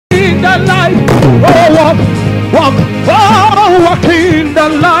light. Oh, walk, walk, oh, walk in the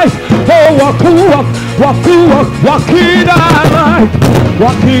light. Oh, walk, walk, walk, walk, walk in the light.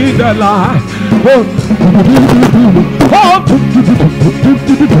 Walk in the light. Oh,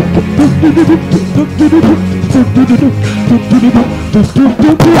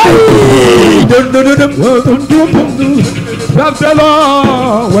 love the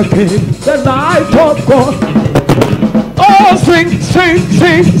Lord, walk in the light of God. Oh, sing, sing,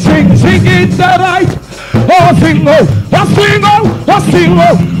 sing, sing, sing in the light. Oh, sing, oh, oh, sing, oh, oh, sing,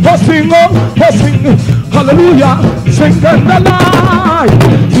 oh, oh, sing, oh, oh, sing. Hallelujah, sing in the light.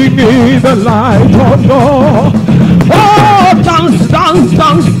 Sing in the light of God. Oh, dance, dance,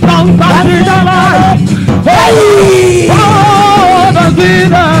 dance, dance, dance in the light. Hey! Oh, dance in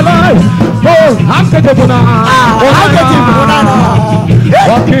the light. Oh, I'm getting banana.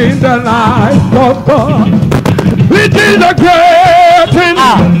 Walk in the light of God. It is a great thing.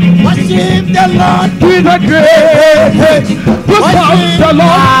 Worship the Lord. It is a great thing. To serve the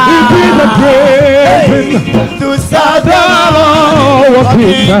Lord. It is a great thing. To serve the Lord. Walk in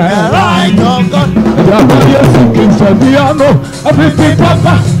the light of God. Yesu Kristo diano. Everything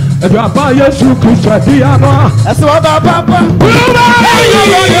papa. Everybody Yesu Kristo diano. That's what papa.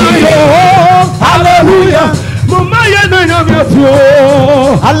 Hallelujah. Mumaya na nyamyasyo.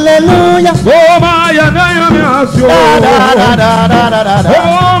 Hallelujah. Mumaya na nyamyasyo. Mumaya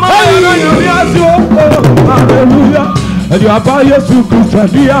na nyamyasyo. Hallelujah. And you are by Yesu Kristo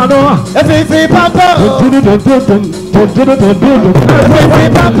diano. Everything papa. Everything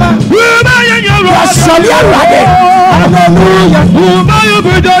papa. Mumaya nyamyasyo. Hallelujah. Mumaya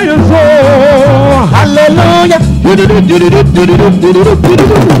bidayasyo. Hallelujah.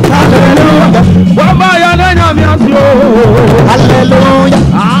 Hallelujah. Mumaya na nyamyasyo. Hallelujah.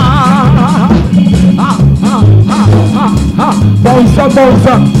 Bonsa,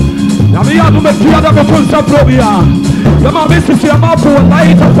 bonsa. Yamia no me tia da bonsa probia. Yama mesi ya mapo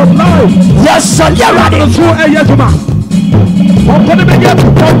light of life. Yes, son, you're ready. So eyetuma. Okono begetu,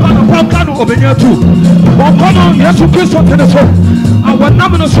 okono obegetu. Okono Yesu Kristo teneso.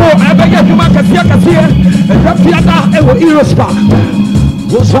 Awanam no so ebeyetuma kasia kasia. Efiada ewo irospa.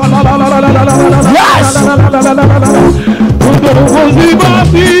 Yes.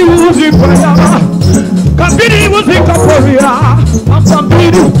 Kabiri was in Kaporia,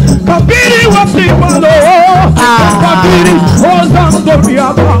 Kabiri was in Malo, Kabiri was on Doria,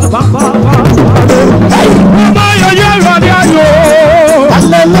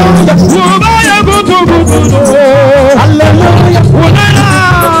 Hallelujah,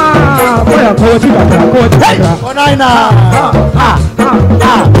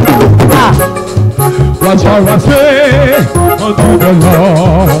 What's all I say unto the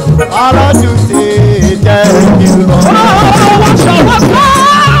Lord? All I do say, thank you, Lord. Oh, what's all I say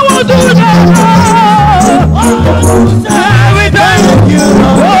unto the Lord? We thank you,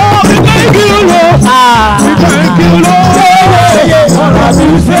 Lord. Oh, we thank you, Lord. We thank you, Lord. All I do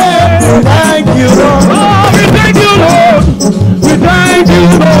say, Thank you, Lord. oh, we thank you, Lord. We thank you,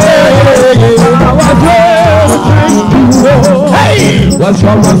 Lord. Our prayer, we thank you, Lord. Hey! What's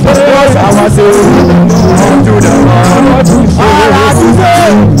all I say? What's all I say unto the Lord? All I do say,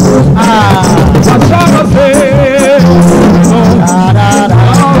 What's all I say?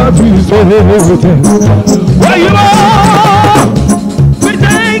 Where you are, we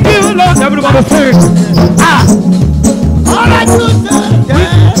thank you, Lord. Everybody sing. all I do say,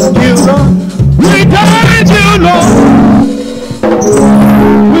 thank you, Lord. We thank you, Lord.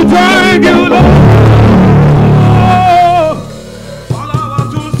 We thank you, Lord. All I want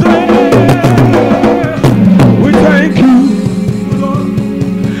to say, we thank you, Lord.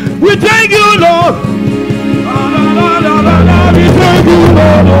 We thank you, Lord. We thank you,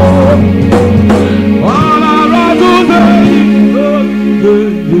 Lord. All I want to say,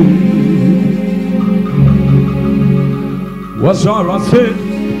 what's all I say?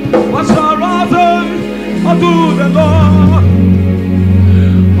 What's all I say? I'll do the Lord.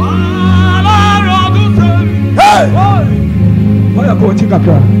 All I want to say. Hey! Why are you going to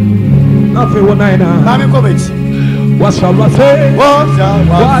Kaka? Nothing one night now. Nami Kovic. What shall I say? What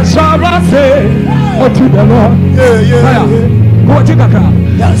shall I say unto the Lord? Yeah. Go to Kaka.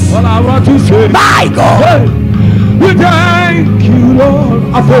 Yes. All I want to say. My God. Hey, we thank you, Lord.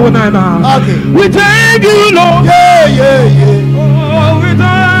 I feel one night now. Okay. We thank you, Lord. Yeah. Oh, we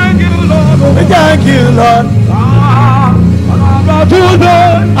thank you, Lord. We thank you, Lord. All I want to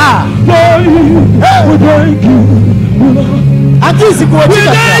say. Lord, we thank you, Lord. Ati siku We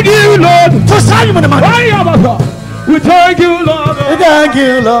thank you, Lord. To sign with the man. We thank you, Lord. We thank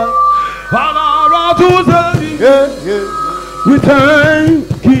you, Lord. We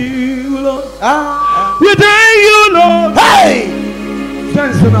thank you, We thank you, Lord. Hey!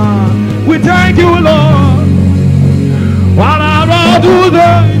 Thanks, Lord. We thank you, Lord. What I will do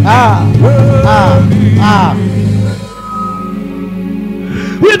then.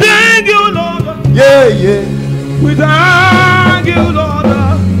 We thank you, Lord. Yeah, yeah. We thank you, Lord.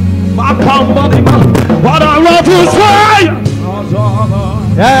 What I want to say.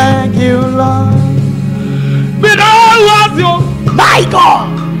 Thank you, Lord. Without you, My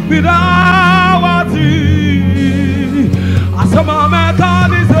God. without you, as a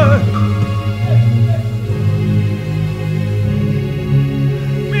man is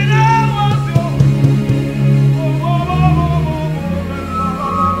without you.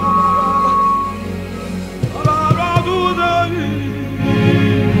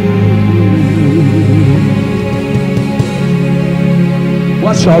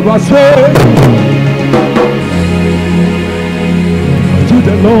 What shall I say to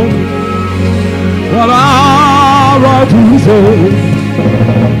the Lord? What I want to say?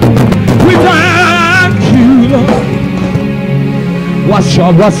 We thank you, Lord. What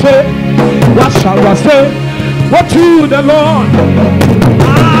shall I say? What shall I say? What to the Lord?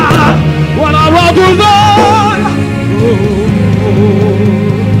 What I want to say?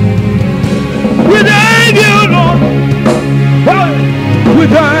 We thank you, Lord. We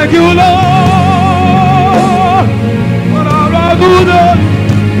thank you, Lord. What I want to say?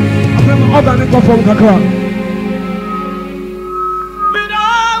 I'm organic from Kakra.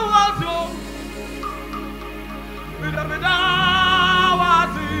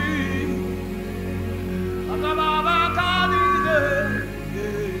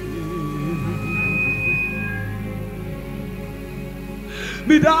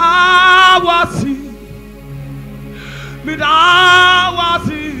 Midawasi,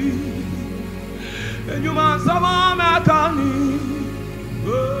 midawasi, and you man sama mekani.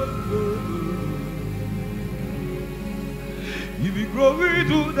 You be glory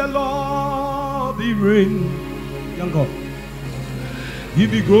to the Lord, the rain, young God. You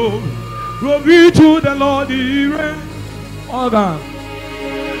be glory to the Lord, the rain, all God.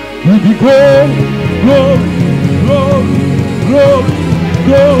 You be glory, glory.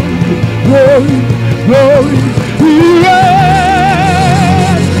 Glory, glory, glory, we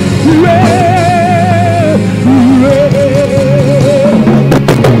reign, we reign, we reign.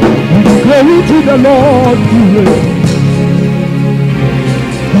 Glory to the Lord, we reign.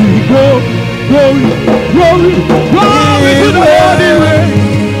 Glory, glory, glory, glory to the Lord, we reign.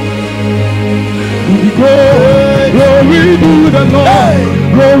 Glory to the Lord,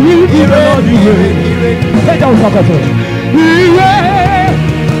 glory to the Lord, we reign. Take down something. We reign.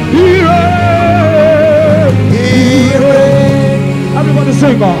 Everybody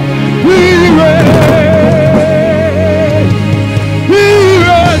sing on. We reign. We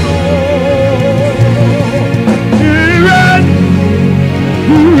reign. We reign.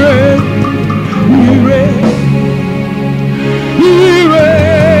 We reign. We reign. We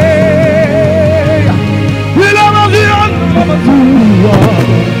reign. We love the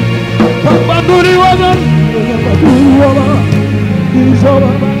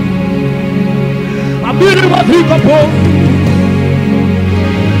I'm beauty what he composed.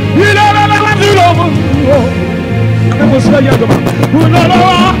 You know what you love. I was saying, you know,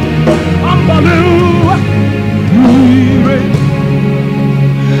 I'm Baloo.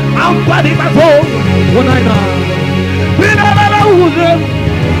 I'm body my phone when I know. We know who's them.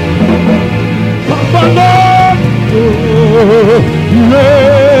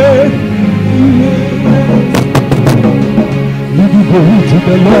 You go to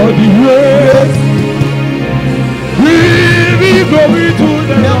the Lord, yes. We go to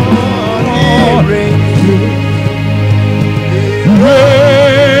the Lord,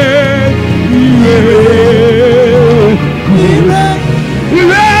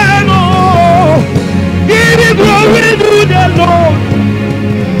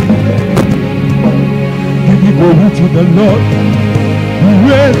 to the Lord,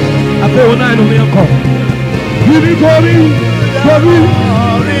 yes. I feel when I know me come. Give me glory, glory.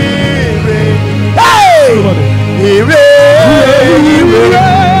 Hey!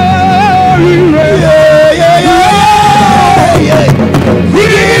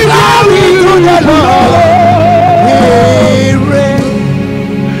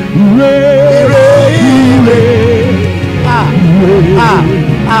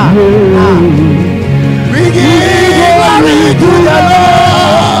 We give glory to the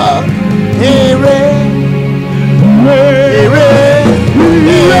Lord. He reigns. He reigns.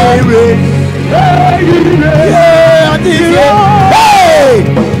 He reigns.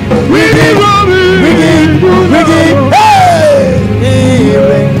 Hey!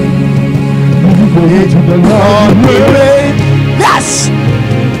 the Lord we reign. Yes.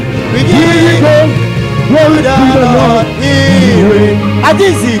 We Here give you go. Glory to the Lord. He reign. I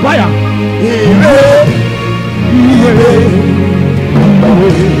didn't see. Fire. He reign. He reign.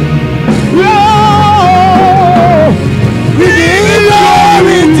 Yeah. We give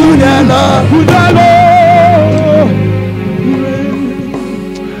glory to the Lord. To the Lord.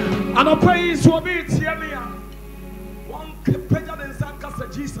 And I praise you a bit here. One page and Sanka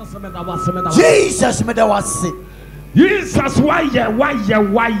Jesus made a was. Jesus made a was. Jesus, why?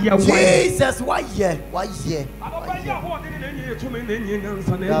 Jesus, why?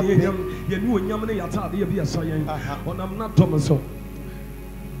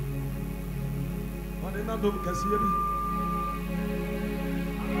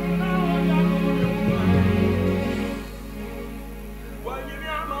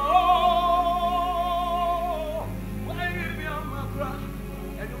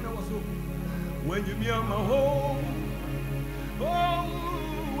 When you near my home, oh,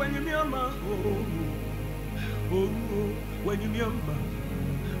 when you near my home, oh, when you near my,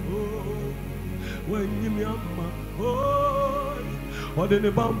 oh, when you near my, oh, or then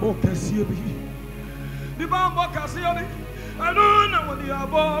the bamboo can see me, the bamboo can see me. I don't know what the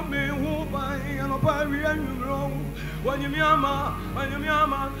above me who buy and buy and you wrong. When you near my,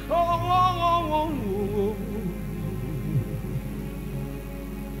 oh.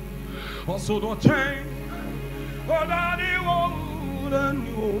 Also don't change. Oh, daddy, oh, then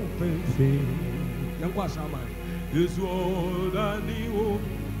you open thing. Young Washama is all daddy, oh,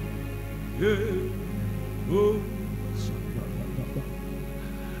 yeah, oh.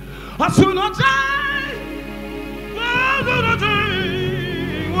 Also don't change. Oh, don't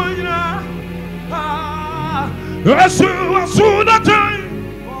change. When you know, also don't change.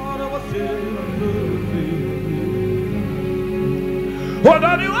 Oh,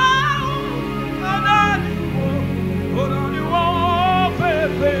 daddy, oh.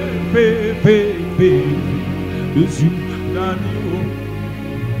 Baby, is you Daddy,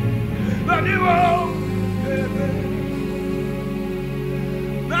 baby.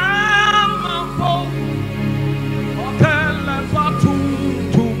 Nampo, hotel and batu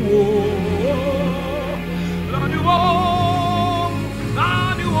to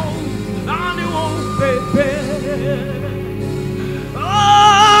Daddy, baby.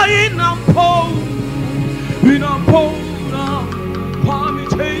 Ah, in Nampo, Palmy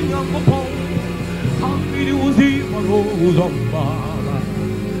chain of the pole. How many was he for Rose of Baba?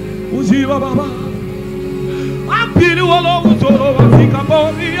 Was he Baba? I'm feeling all over, so I think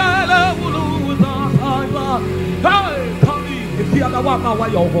about the other one. Hey, come in. If the other one now, why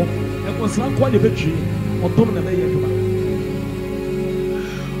you're home? It was like quite a bit cheap or dominant.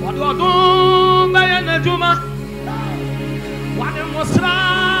 What do I do? Bayana Juma? What was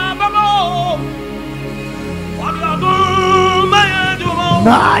Baba? What do I do?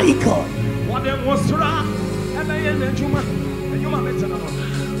 My God. What them was wrong? And I am a Juma. And you are better.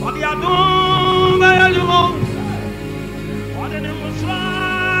 What you are doing? What them was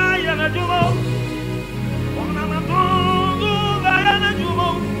wrong? And a Juma. What I'm doing? And a Juma.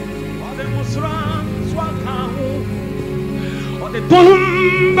 What them was wrong? Swaka. What they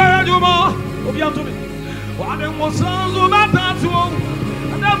don't buy a Juma. What you are doing? What them was wrong? So bad to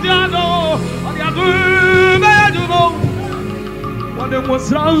and that's the other. What you are doing? Buy a Juma. What them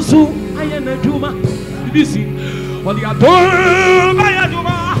was wrong, so I am a Juma. Did you see? What you are doing by a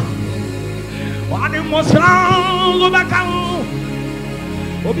Juma? What them was wrong, so back out.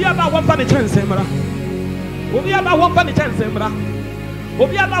 Obi about one funny chance, Emra. Obi about one funny chance, Emra.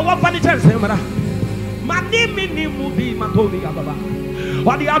 Obi about one funny chance, Emra. My name will be Matoni Ababa.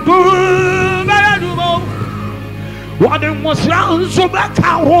 What you are doing by a Juma? What them was wrong, so back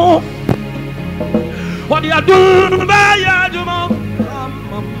out. What you are doing by a Juma?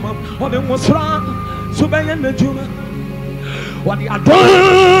 What them was wrong, so by a Juma. What you are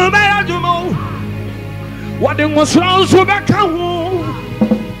doing by a Juma? What them was wrong, so back home.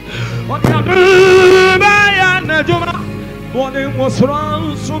 What you are doing by a Juma? What them was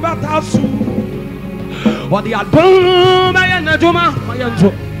wrong, so back house. What you are doing by a Juma?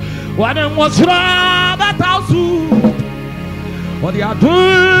 What them was wrong, back house. What you are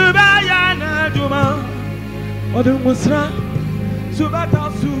doing by a Juma? What them was wrong?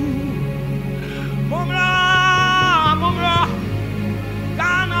 Subatasu Mumra,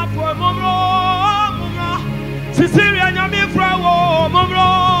 Ghana for Mumra, Sicilia Yami Frawo,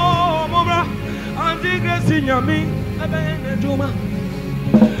 Mumra, Auntie Gracie Yami, Abene Juma,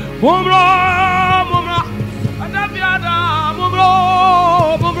 Mumra, Adabiada, Mumra,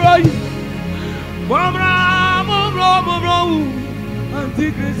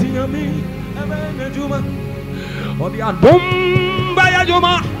 Auntie Gracie Yami, Odi adumba ya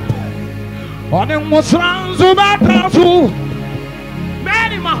juma. Odi musranzu batasu.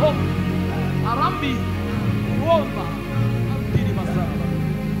 Many maho. Arambi. Womba. Ambiri masala.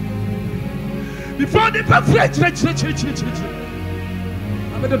 Before the perfect.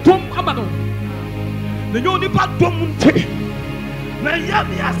 I'm the tomb amano. The yoni bad domunte. Na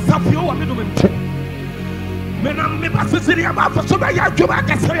yami asafio wa medumente. Menam me basiri aba for so ya juma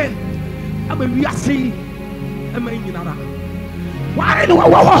kasere. Aba wiase. Ema nyinara. Why do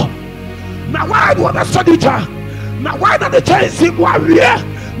wa? Na why do the sodija? Na why na the chance mu awie?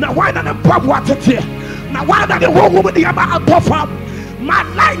 Na why na the pop watete? Na why na the wo with the aba atofa? My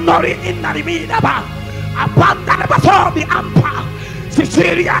life nori in na mi aba. Abanda na baso the ampa.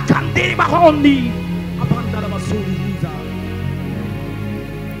 CECILIA kandiri bahoni. Abanda na basuri hiza.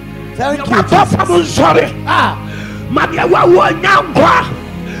 Thank you, Jesus. Sorry. Mami wa nyangwa.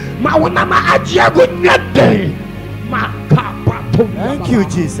 Ma wona ma ajiago nyade. Ma kapato. Thank you,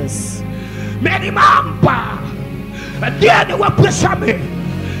 Jesus. Many mamba. Dia ne wa pressure me.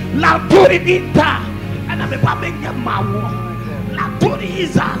 La turi nita. Ana me pa me nyamawo. La turi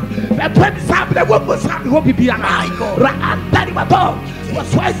iza. E pen sable wo musa wo bibia. Ra antari bato.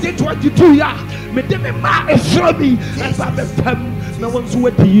 Was why 22 ya. Me de me ma e show me. Asa me fam. Na won so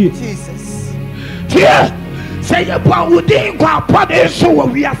wadi. Jesus. Tie. Say you wudi kwa pade so wo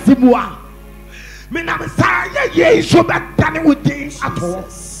wiase mu a. Me na me sa ye so betane wudi ato.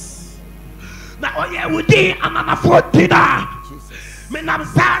 Na oye wudi anana 40 da. Me na me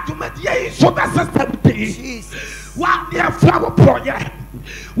sa to me ye so be system wudi. Wa ye flower project.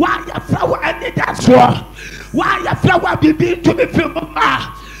 Wa ye flower any that's what. Wa ye flower bibi to me film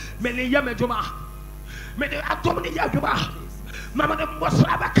ma. Me le ye me juma. Me de atom ni ye juma. Mama de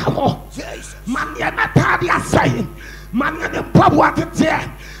mosra ba kawo. Man ya na tadi asai. Man ya de babu atete.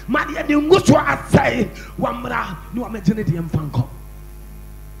 Man ya de nguso asai. Wamra ni wa mejene de mfanko.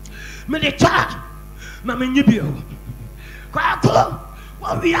 Me de cha na me nyibio. Kwa ko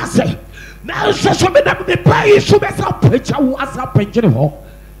wa wi ase. Na so me na me pai so be sa pecha wo asa penjene ho.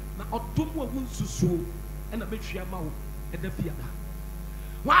 Na odom wa wunsusuo e na betwia ma wo e da fiada.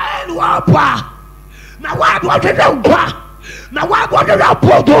 Wa enu apa. Na wa do twede nkwa. Na wa go de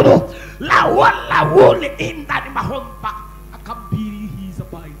rapodo la wole in that mahomba akambiri he's a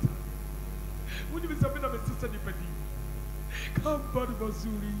bite. Would you be something of a sister dipedi? Come body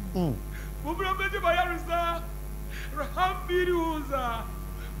basuri. Mubra beji bayarisa. Rahambiri uza.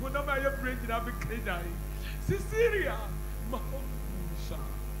 Mona ma ye brain na be kredai. CECILIA mahomba.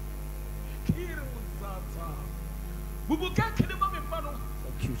 Kire uzata. Bubuka kidema me mano.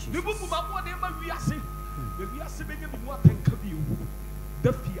 Bubu ma mo de ma wiase. We are seeing you more than Kabio.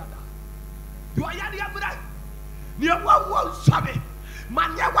 The Fiada. You are Yadi Abra. Near one Sabe.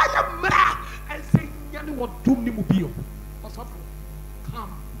 Mania Waya Mra and say Yanu what doom Nimubio.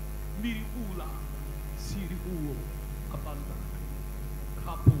 Come, Miri Ula, Siri Uo, Abanda,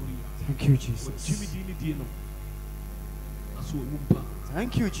 Kaporia. Thank you, Jesus. Jimmy Dini Dino. Asu Mumpa.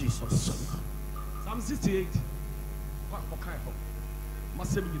 Thank you, Jesus. Psalm 68.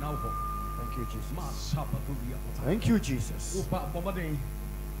 Masem now. Thank you, Jesus. Thank you, Jesus. Our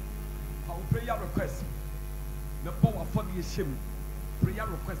prayer request. The power for the shame. Prayer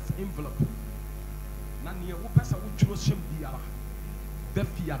request envelope. Nani who person who chose him biara. The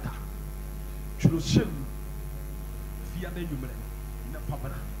fiada. Chose him. Fiada yumre. Ne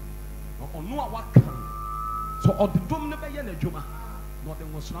pabana. On no awaka. So on the dome never yen a juma. Not the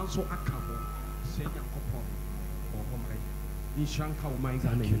most so akabo. Say yankopon. Or my. In Shanka, my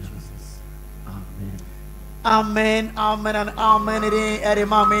Jesus. Amen. Amen, amen, and amen. It is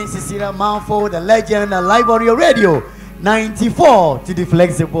CECILIA MARFO, the legend, and live on your radio. 94 to the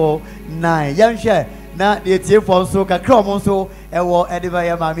flexible 9. Young share. Now the TF also can come also. Ewo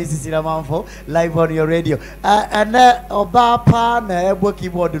Edibaya Mami CECILIA MARFO live on your radio. And Oba Pa na ebo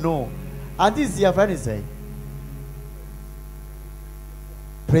keyboard no. And this your friend is saying.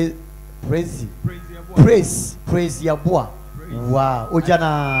 Praise Yabua. Wow,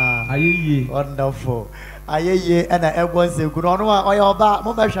 Ojana. Aye, wonderful. Aye, and I was a good one. Or your bar,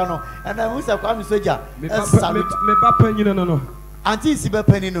 Momashano, and I was a crime soldier. Me papa, you know. Auntie Siba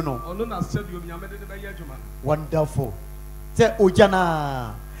Penny, no. Oh, no, I said you made it by Yajuma. Wonderful. Say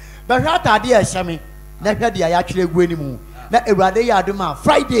Ojana. But what idea, Shami? Never did I actually win him. Now, a rather yarduma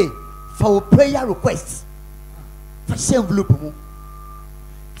Friday for prayer requests. For shame blue.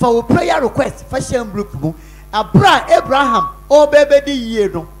 For prayer requests, for shame blue. Abraham, oh baby, the year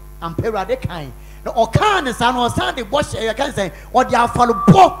no, and Perade kind. No, or can and son or Sunday wash a can say, or they are follow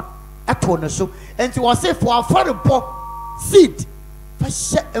pop at one so, and to say for our follow pop seed for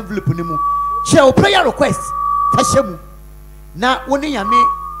share envelope. Share prayer request. Tashemu. Na woni yame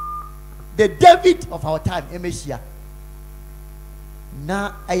the David of our time emeshia.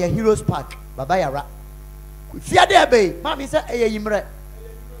 Na aya Heroes Park baba yara. Fia de be mama say aya yimre.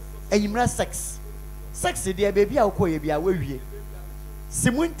 Ayimra sex. Sex de baby a ukoye bia wawie.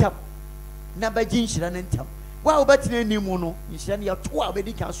 Simuntam na bagin hira nentam. Wa obatina nimu no, hira ne yato a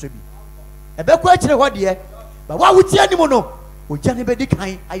obedi kan so bi. Ebekọ akire ho de ba wa wutie nimu no, oja ne bedi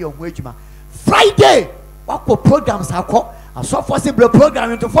kan ayo ho adwuma. Friday wako programs akọ asofo se bre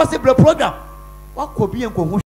program into force bre program wako bi enko